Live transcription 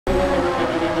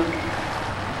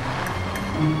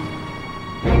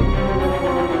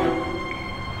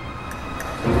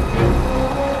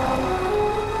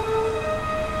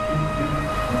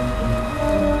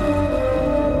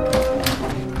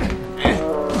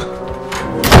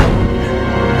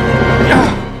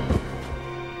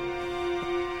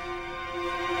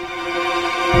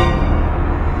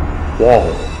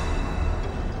Whoa.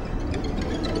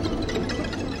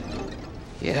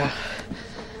 Yeah.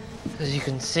 As you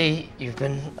can see, you've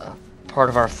been a part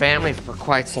of our family for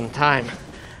quite some time.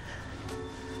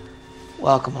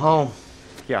 Welcome home.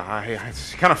 Yeah,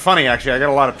 it's kind of funny, actually. I got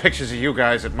a lot of pictures of you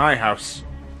guys at my house.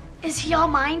 Is he all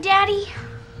mine, Daddy?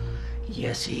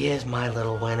 Yes, he is, my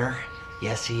little winner.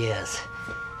 Yes, he is.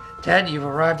 Ted, you've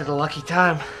arrived at a lucky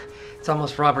time. It's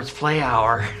almost Robert's play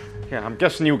hour. Yeah, I'm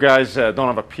guessing you guys don't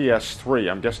have a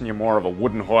PS3. I'm guessing you're more of a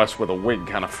wooden horse with a wig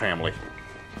kind of family.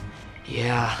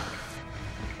 Yeah.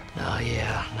 No,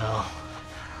 yeah, no.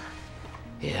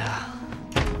 Yeah.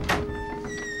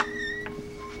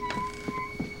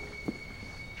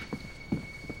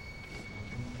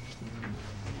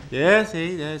 Yeah,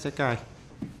 see, there's that guy.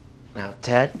 Now,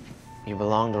 Ted, you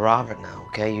belong to Robert now,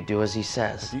 okay? You do as he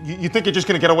says. You think you're just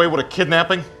gonna get away with a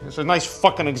kidnapping? It's a nice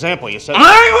fucking example, you said.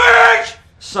 Language!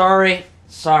 Sorry.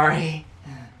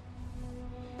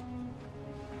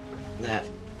 Yeah.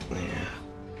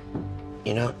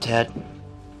 You know, Ted,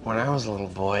 when I was a little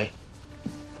boy,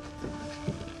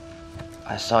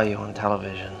 I saw you on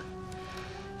television,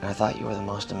 and I thought you were the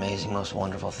most amazing, most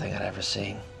wonderful thing I'd ever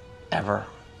seen. Ever.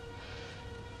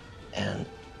 And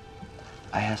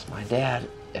I asked my dad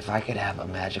if I could have a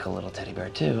magical little teddy bear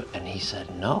too, and he said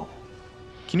no.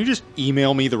 Can you just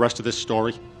email me the rest of this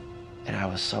story? And I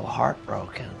was so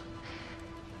heartbroken.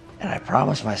 And I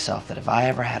promised myself that if I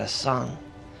ever had a son,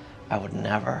 I would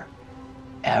never,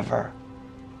 ever,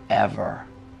 ever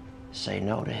say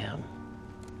no to him.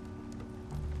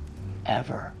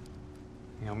 Ever.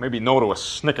 You know, maybe no to a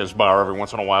Snickers bar every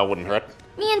once in a while wouldn't hurt.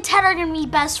 Me and Ted are gonna be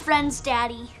best friends,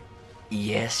 Daddy.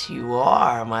 Yes, you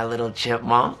are, my little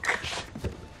chipmunk.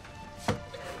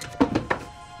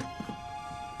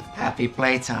 Happy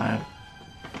playtime.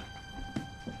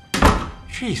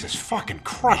 Jesus fucking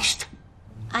Christ.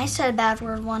 I said a bad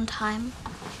word one time.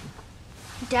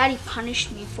 Daddy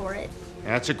punished me for it.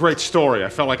 Yeah, that's a great story. I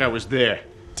felt like I was there.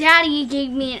 Daddy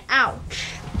gave me an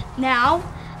ouch. Now,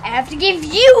 I have to give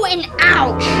you an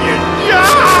ouch.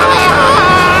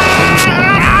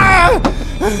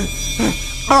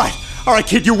 All right,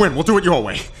 kid, you win. We'll do it your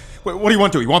way. What do you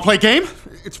want to do? You want to play a game?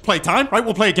 It's playtime, right?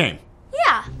 We'll play a game.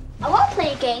 Yeah, I want to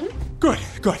play a game. Good.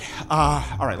 All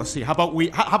right, let's see. How about we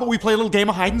play a little game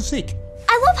of hide and seek?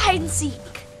 I love hide and seek.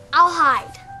 I'll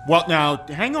hide. Well, now,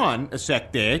 hang on a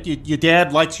sec there. Your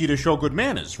dad likes you to show good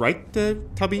manners, right,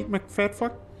 Tubby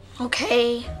McFatfuck?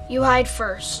 Okay, you hide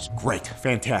first. Great,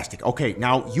 fantastic. Okay,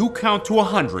 now you count to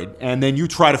 100, and then you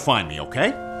try to find me, okay?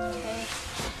 Okay.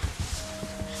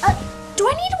 Do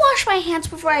I need to wash my hands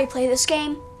before I play this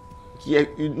game? Yeah,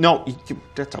 no,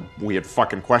 that's a weird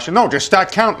fucking question. No, just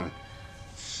start counting.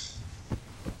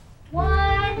 1,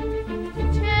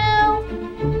 2,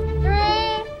 3,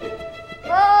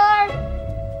 4,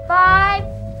 5,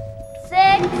 6,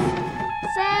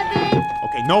 7.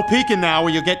 Okay, no peeking now or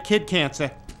you'll get kid cancer.